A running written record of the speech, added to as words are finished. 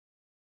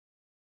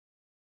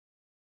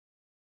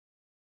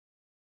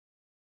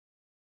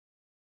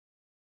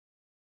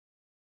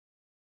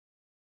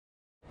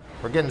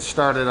We're getting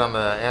started on the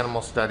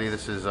animal study.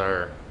 This is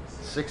our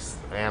 6th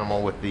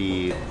animal with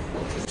the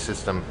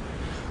system.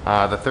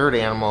 The 3rd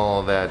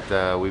animal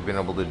that we've been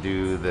able to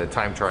do the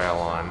time trial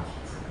on.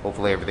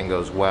 Hopefully everything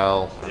goes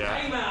well.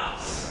 Yeah.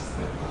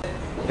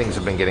 Things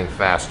have been getting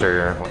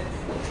faster.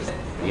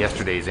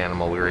 Yesterday's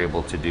animal we were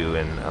able to do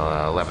in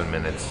 11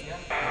 minutes.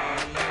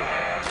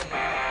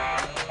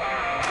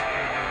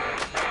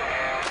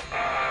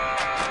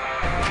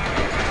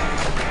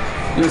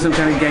 Doing some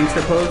kind of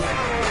gangster pose?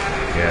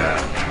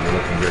 Yeah, you're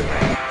looking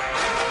good.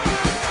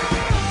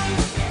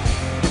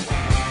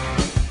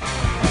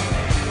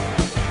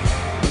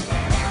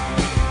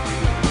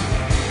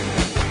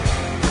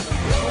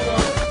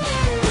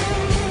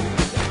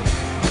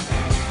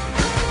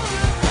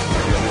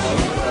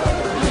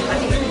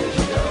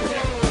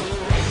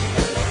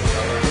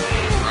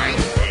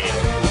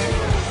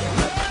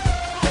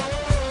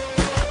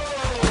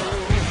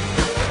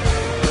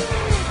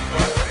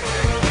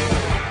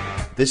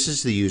 This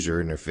is the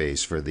user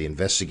interface for the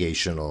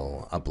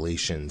investigational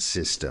ablation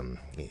system.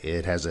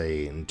 It has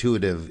an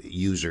intuitive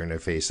user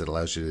interface that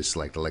allows you to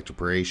select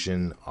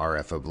electroporation,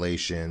 RF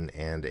ablation,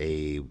 and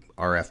a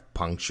RF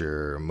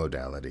puncture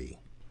modality.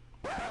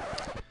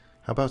 How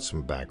about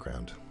some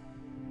background?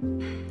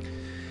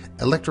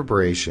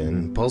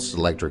 Electroporation, pulsed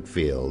electric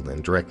field,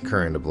 and direct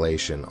current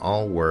ablation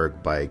all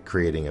work by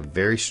creating a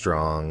very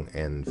strong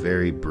and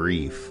very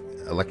brief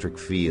electric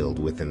field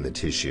within the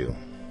tissue.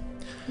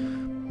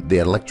 The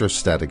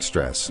electrostatic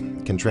stress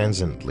can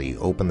transiently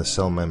open the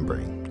cell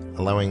membrane,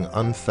 allowing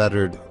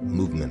unfettered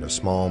movement of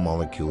small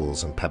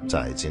molecules and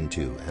peptides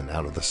into and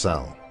out of the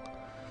cell.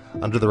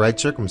 Under the right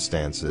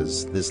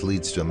circumstances, this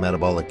leads to a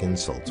metabolic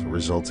insult,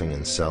 resulting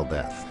in cell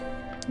death.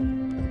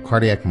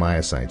 Cardiac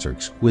myocytes are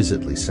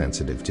exquisitely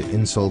sensitive to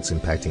insults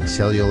impacting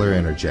cellular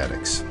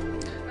energetics.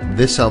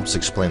 This helps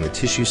explain the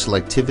tissue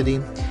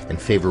selectivity and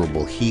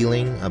favorable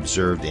healing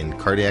observed in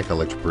cardiac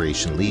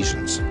electroporation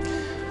lesions.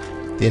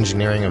 The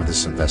engineering of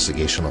this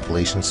investigational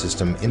ablation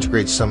system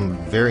integrates some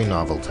very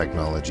novel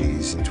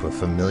technologies into a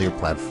familiar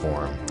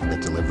platform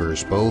that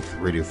delivers both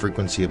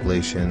radiofrequency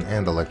ablation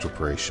and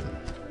electroporation.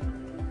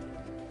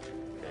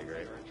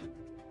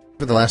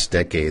 For the last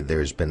decade, there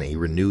has been a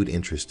renewed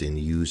interest in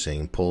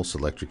using pulse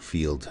electric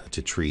field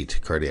to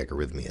treat cardiac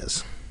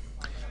arrhythmias.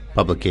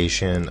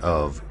 Publication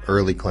of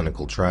early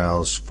clinical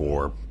trials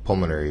for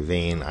pulmonary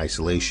vein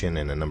isolation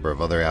and a number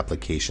of other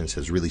applications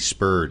has really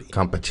spurred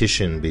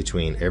competition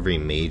between every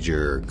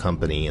major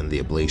company in the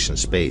ablation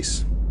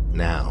space.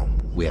 Now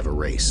we have a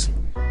race.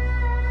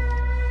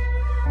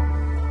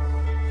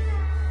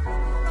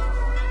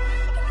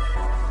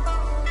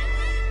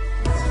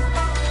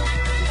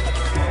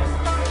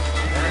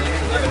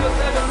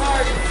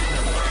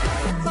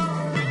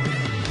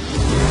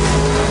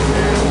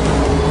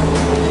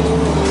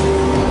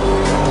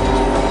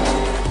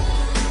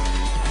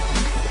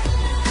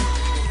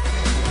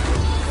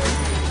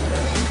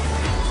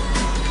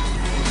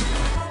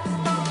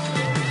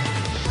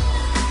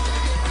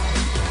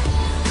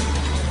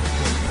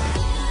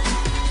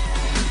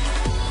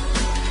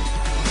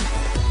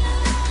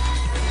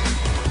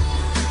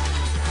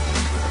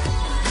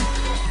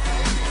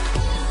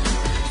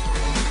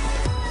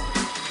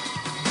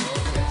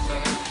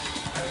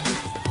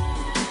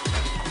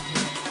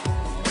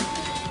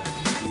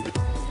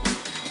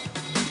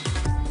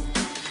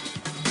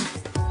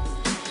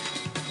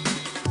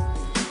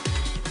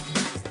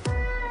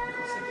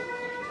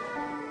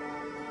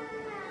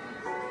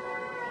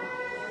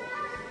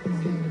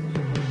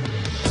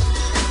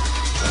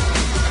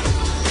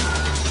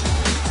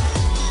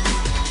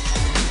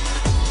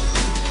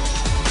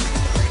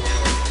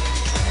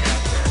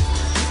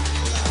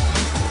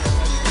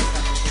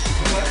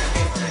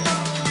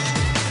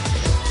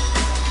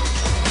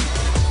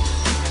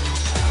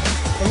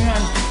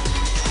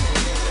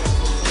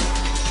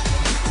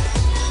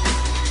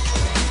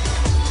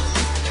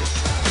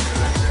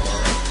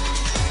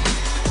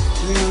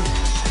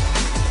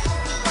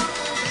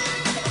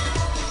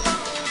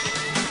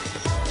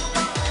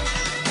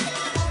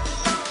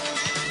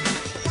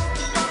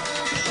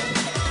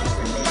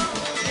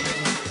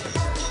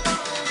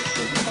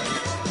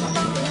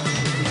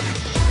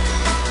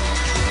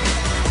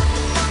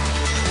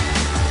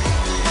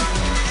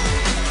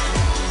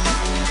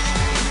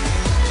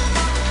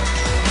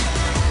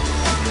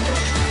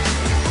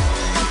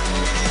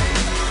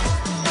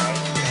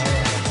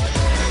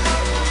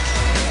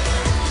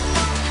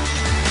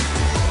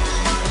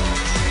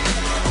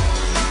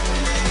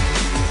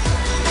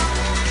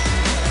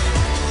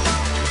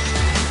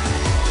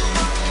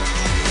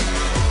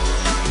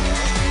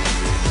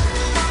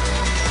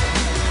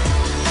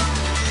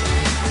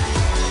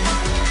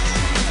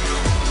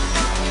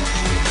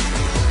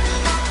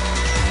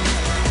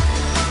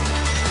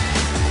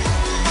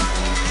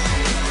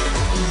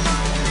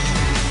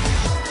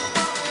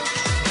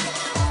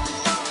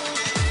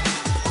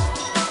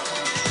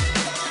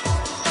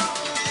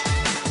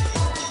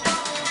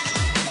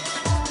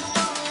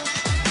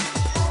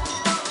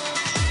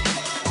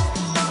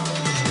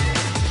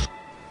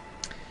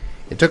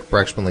 It took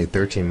approximately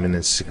 13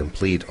 minutes to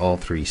complete all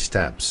 3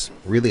 steps,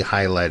 really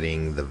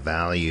highlighting the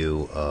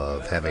value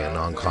of having a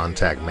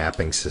non-contact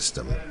mapping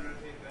system.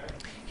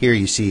 Here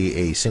you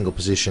see a single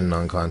position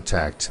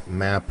non-contact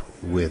map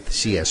with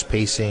CS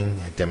pacing,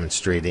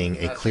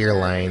 demonstrating a clear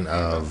line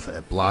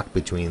of block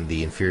between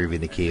the inferior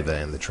vena cava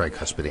and the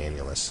tricuspid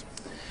annulus.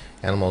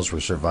 Animals were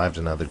survived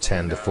another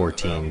 10 to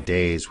 14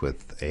 days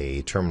with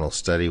a terminal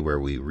study where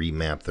we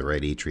remapped the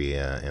right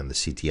atria and the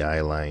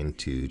CTI line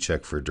to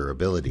check for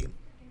durability.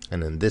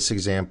 And in this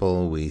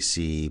example, we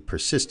see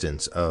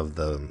persistence of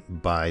the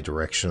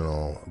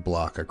bidirectional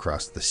block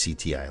across the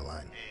CTI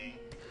line.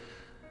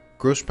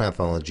 Gross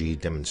pathology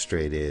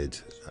demonstrated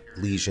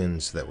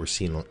lesions that were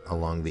seen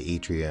along the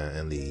atria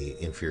and the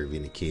inferior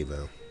vena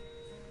cava.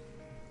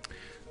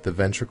 The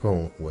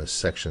ventricle was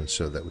sectioned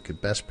so that we could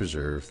best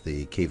preserve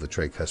the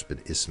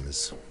cavo-tricuspid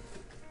isthmus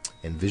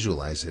and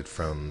visualize it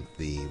from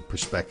the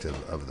perspective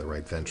of the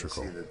right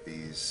ventricle. You see that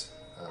these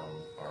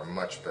are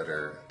much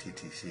better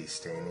TTC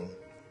staining.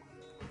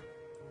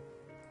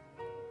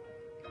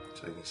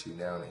 So you can see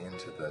down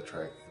into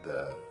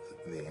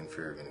the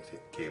inferior vena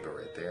cava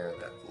right there,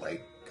 that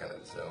light kind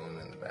of zone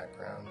in the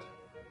background.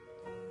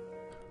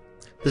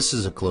 This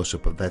is a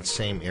close-up of that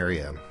same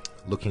area,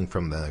 looking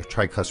from the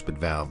tricuspid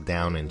valve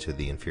down into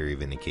the inferior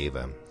vena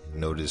cava.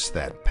 Notice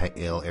that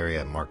pale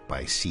area marked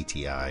by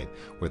CTI,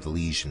 where the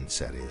lesion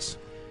set is.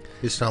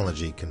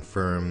 Histology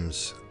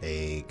confirms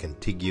a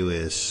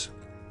contiguous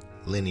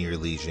linear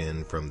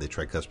lesion from the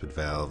tricuspid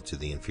valve to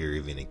the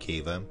inferior vena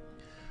cava.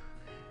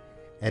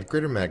 At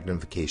greater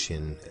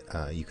magnification,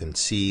 you can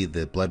see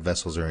the blood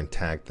vessels are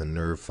intact, the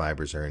nerve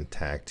fibers are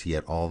intact,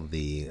 yet all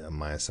the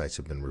myocytes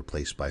have been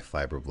replaced by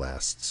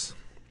fibroblasts.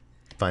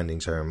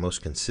 Findings are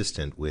most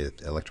consistent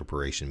with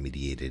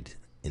electroporation-mediated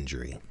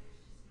injury.